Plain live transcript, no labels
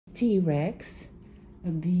T-Rex, a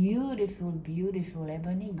beautiful, beautiful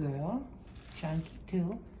ebony girl, chunky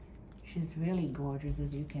too. She's really gorgeous,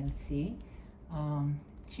 as you can see.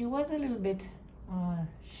 She was a little bit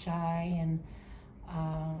shy, and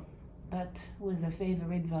but with a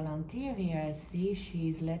favorite volunteer here, I see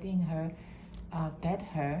she's letting her pet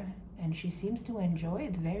her, and she seems to enjoy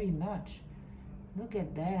it very much. Look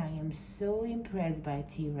at that. I am so impressed by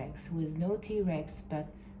T-Rex, who is no T-Rex, but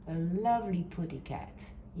a lovely putty cat.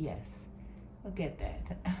 Yes, look at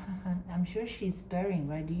that. I'm sure she's purring,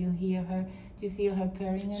 right? Do you hear her? Do you feel her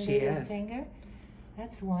purring under your finger?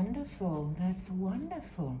 That's wonderful. That's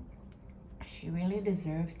wonderful. She really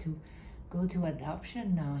deserves to go to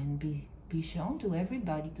adoption now and be shown to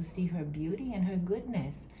everybody to see her beauty and her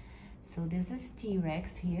goodness. So this is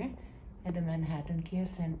T-Rex here at the Manhattan Care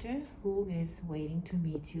Center, who is waiting to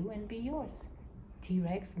meet you and be yours.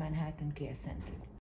 T-Rex Manhattan Care Center.